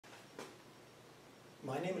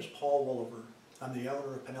My name is Paul Wolliver. I'm the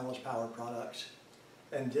owner of Pinellas Power Products,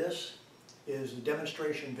 and this is a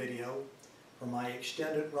demonstration video for my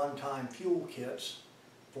extended runtime fuel kits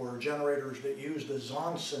for generators that use the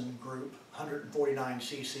Johnson Group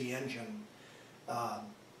 149cc engine.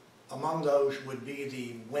 Among those would be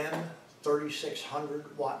the WIN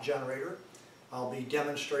 3600 watt generator. I'll be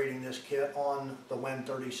demonstrating this kit on the WIN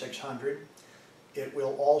 3600. It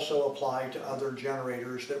will also apply to other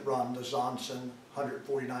generators that run the Johnson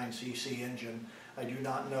 149cc engine. I do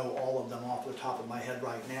not know all of them off the top of my head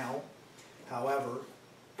right now. However,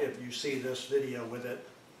 if you see this video with it,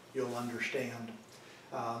 you'll understand.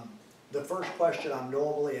 The first question I'm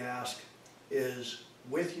normally asked is,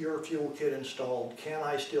 with your fuel kit installed, can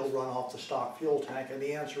I still run off the stock fuel tank? And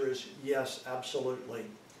the answer is yes, absolutely.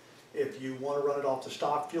 If you want to run it off the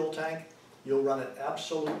stock fuel tank, you'll run it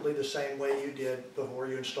absolutely the same way you did before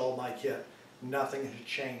you installed my kit. Nothing has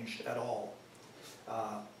changed at all.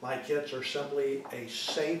 My kits are simply a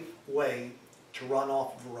safe way to run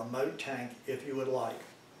off of a remote tank if you would like.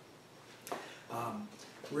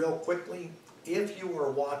 Real quickly, if you are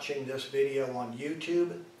watching this video on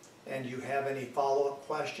YouTube and you have any follow-up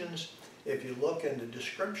questions, if you look in the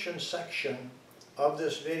description section of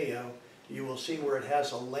this video, you will see where it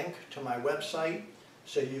has a link to my website,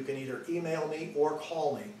 so you can either email me or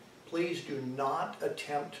call me. Please do not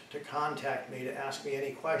attempt to contact me to ask me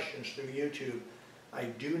any questions through YouTube. I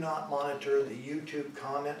do not monitor the YouTube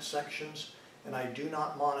comment sections, and I do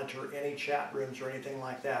not monitor any chat rooms or anything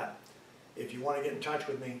like that. If you want to get in touch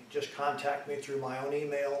with me, just contact me through my own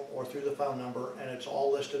email or through the phone number, and it's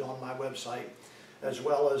all listed on my website, as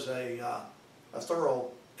well as a thorough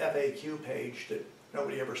FAQ page that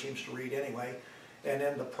nobody ever seems to read anyway, and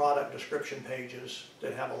then the product description pages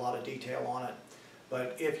that have a lot of detail on it.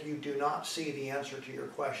 But if you do not see the answer to your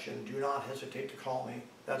question, do not hesitate to call me.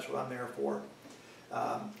 That's what I'm there for.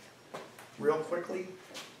 Real quickly,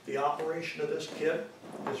 the operation of this kit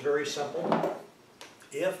is very simple.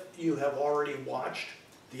 If you have already watched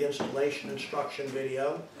the installation instruction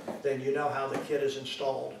video, then you know how the kit is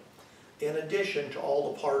installed. In addition to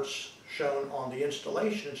all the parts shown on the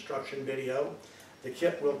installation instruction video, the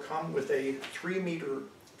kit will come with a 3-meter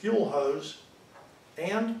fuel hose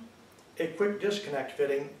and a quick disconnect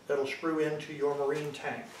fitting that will screw into your marine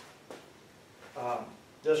tank.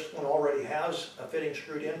 This one already has a fitting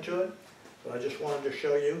screwed into it, but I just wanted to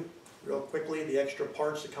show you real quickly the extra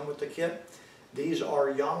parts that come with the kit. These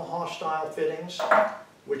are Yamaha style fittings,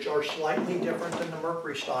 which are slightly different than the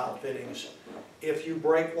Mercury style fittings. If you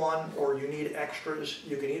break one or you need extras,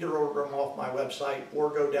 you can either order them off my website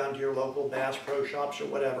or go down to your local Bass Pro Shops or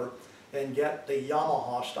whatever and get the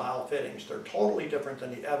Yamaha style fittings. They're totally different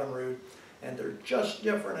than the Evinrude, and they're just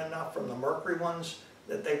different enough from the Mercury ones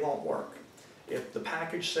that they won't work. If the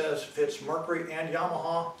package says fits Mercury and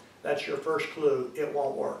Yamaha, that's your first clue, it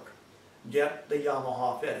won't work. Get the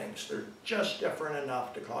Yamaha fittings. They're just different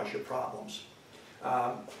enough to cause you problems.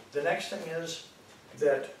 The next thing is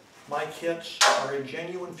that my kits are a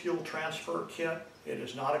genuine fuel transfer kit. It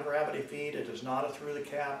is not a gravity feed, it is not a through the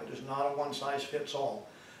cap, it is not a one-size-fits-all.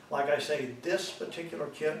 Like I say, this particular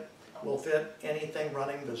kit will fit anything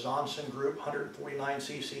running the Johnson Group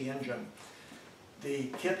 149cc engine.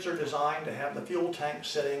 The kits are designed to have the fuel tank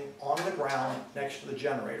sitting on the ground next to the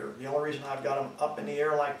generator. The only reason I've got them up in the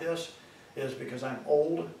air like this is because I'm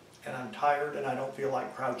old and I'm tired and I don't feel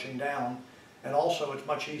like crouching down. And also it's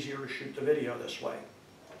much easier to shoot the video this way.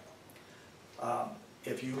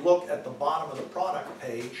 If you look at the bottom of the product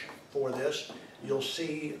page for this, you'll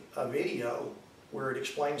see a video where it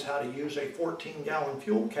explains how to use a 14-gallon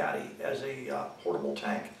fuel caddy as a portable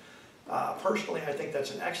tank. Personally, I think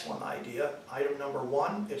that's an excellent idea. Item number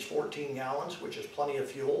one, it's 14 gallons, which is plenty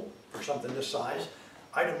of fuel for something this size.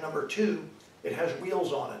 Item number two, it has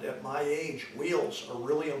wheels on it. At my age, wheels are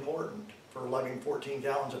really important for lugging 14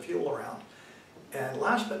 gallons of fuel around. And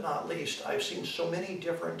last but not least, I've seen so many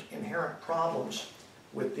different inherent problems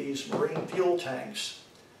with these marine fuel tanks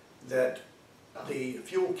that the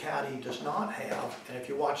fuel caddy does not have. And if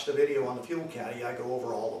you watch the video on the fuel caddy, I go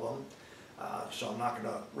over all of them. So I'm not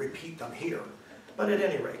going to repeat them here. But at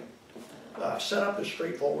any rate, setup is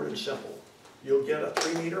straightforward and simple. You'll get a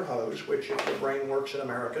 3-meter hose, which if your brain works in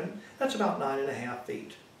American, that's about 9.5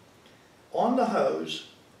 feet. On the hose,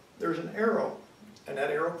 there's an arrow, and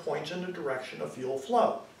that arrow points in the direction of fuel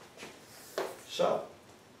flow. So,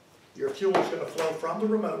 your fuel is going to flow from the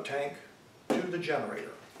remote tank to the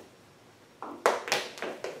generator.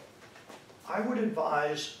 I would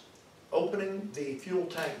advise opening the fuel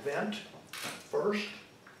tank vent first,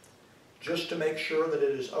 just to make sure that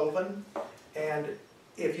it is open. And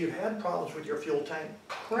if you've had problems with your fuel tank,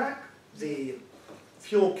 crack the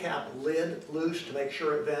fuel cap lid loose to make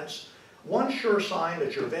sure it vents. One sure sign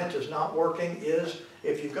that your vent is not working is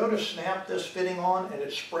if you go to snap this fitting on and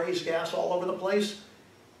it sprays gas all over the place,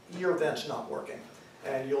 your vent's not working.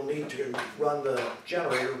 And you'll need to run the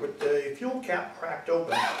generator with the fuel cap cracked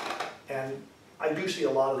open. And I do see a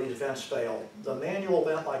lot of these vents fail. The manual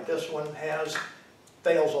vent like this one has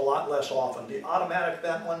fails a lot less often. The automatic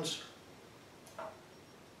vent ones,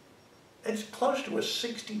 it's close to a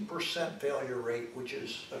 60% failure rate, which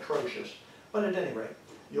is atrocious. But at any rate,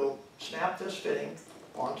 you'll snap this fitting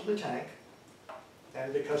onto the tank,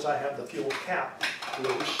 and because I have the fuel cap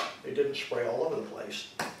loose, it didn't spray all over the place.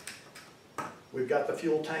 We've got the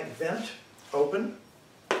fuel tank vent open.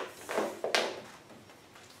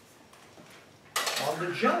 On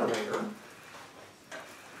the generator,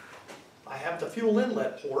 I have the fuel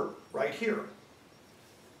inlet port right here.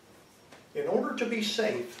 In order to be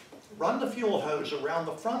safe, run the fuel hose around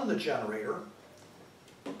the front of the generator,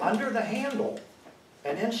 under the handle,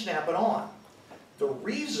 and then snap it on. The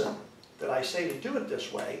reason that I say to do it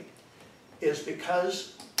this way is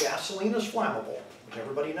because gasoline is flammable, which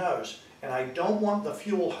everybody knows, and I don't want the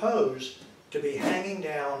fuel hose to be hanging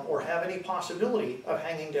down or have any possibility of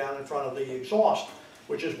hanging down in front of the exhaust,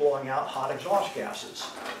 which is blowing out hot exhaust gases.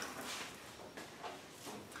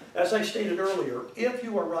 As I stated earlier, if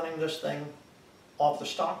you are running this thing off the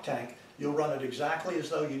stock tank, you'll run it exactly as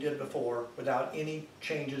though you did before without any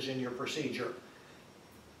changes in your procedure.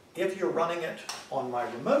 If you're running it on my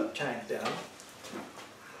remote tank then,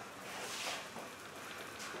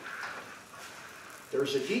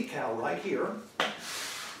 there's a decal right here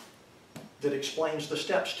that explains the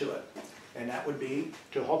steps to it. And that would be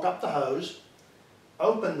to hook up the hose,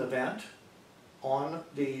 open the vent on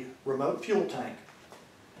the remote fuel tank.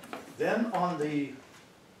 Then on the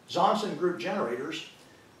Johnson Group generators,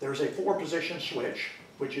 there's a 4-position switch,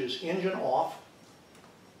 which is engine off,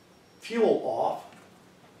 fuel off,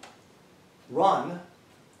 run,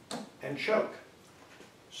 and choke.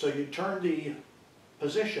 So you turn the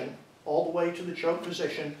position all the way to the choke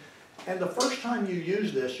position, and the first time you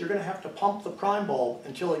use this, you're going to have to pump the prime bulb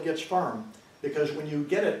until it gets firm, because when you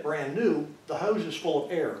get it brand new, the hose is full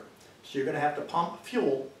of air. So you're going to have to pump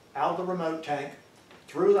fuel out of the remote tank,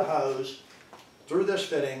 through the hose, through this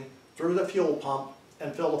fitting, through the fuel pump,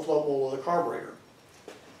 and fill the float bowl of the carburetor.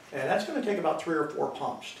 And that's going to take about 3 or 4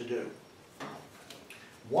 pumps to do.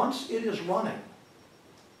 Once it is running,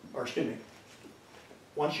 or excuse me,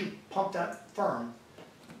 once you pump that firm,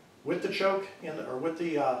 with the choke in the, or with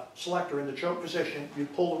the selector in the choke position, you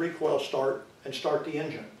pull the recoil start and start the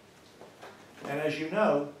engine. And as you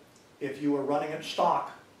know, if you were running it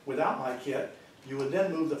stock without my kit, you would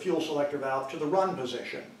then move the fuel selector valve to the run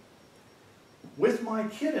position. With my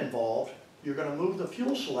kit involved, you're going to move the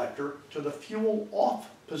fuel selector to the fuel off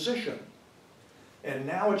position. And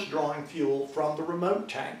now it's drawing fuel from the remote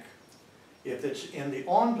tank. If it's in the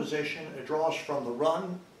on position, it draws from the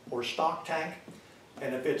run or stock tank.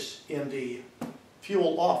 And if it's in the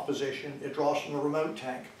fuel off position, it draws from the remote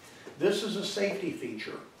tank. This is a safety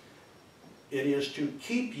feature. It is to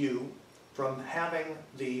keep you from having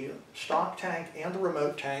the stock tank and the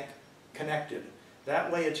remote tank connected.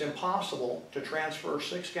 That way it's impossible to transfer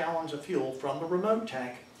 6 gallons of fuel from the remote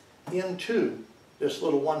tank into this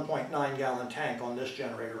little 1.9 gallon tank on this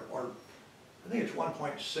generator, or I think it's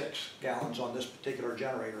 1.6 gallons on this particular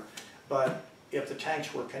generator. But if the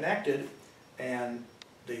tanks were connected and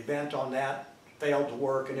the vent on that failed to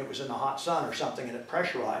work and it was in the hot sun or something and it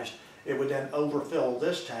pressurized, it would then overfill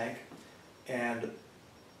this tank and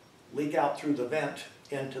leak out through the vent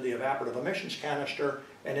into the evaporative emissions canister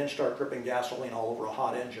and then start dripping gasoline all over a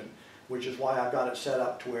hot engine, which is why I've got it set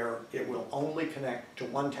up to where it will only connect to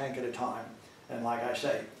one tank at a time. And like I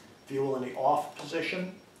say, fuel in the off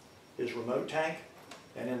position is remote tank,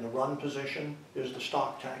 and in the run position is the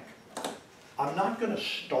stock tank. I'm not going to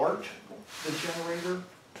start the generator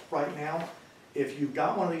right now. If you've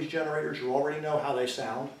got one of these generators, you already know how they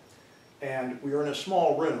sound. And we are in a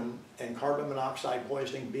small room, and carbon monoxide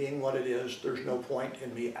poisoning being what it is, there's no point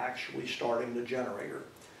in me actually starting the generator.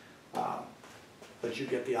 But you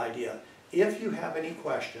get the idea. If you have any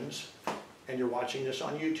questions, and you're watching this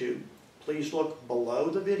on YouTube, please look below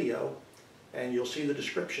the video, and you'll see the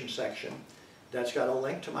description section. That's got a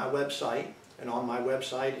link to my website, and on my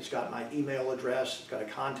website it's got my email address, it's got a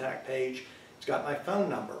contact page, it's got my phone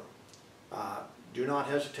number. Do not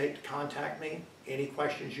hesitate to contact me. Any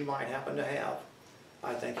questions you might happen to have.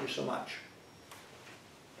 I thank you so much.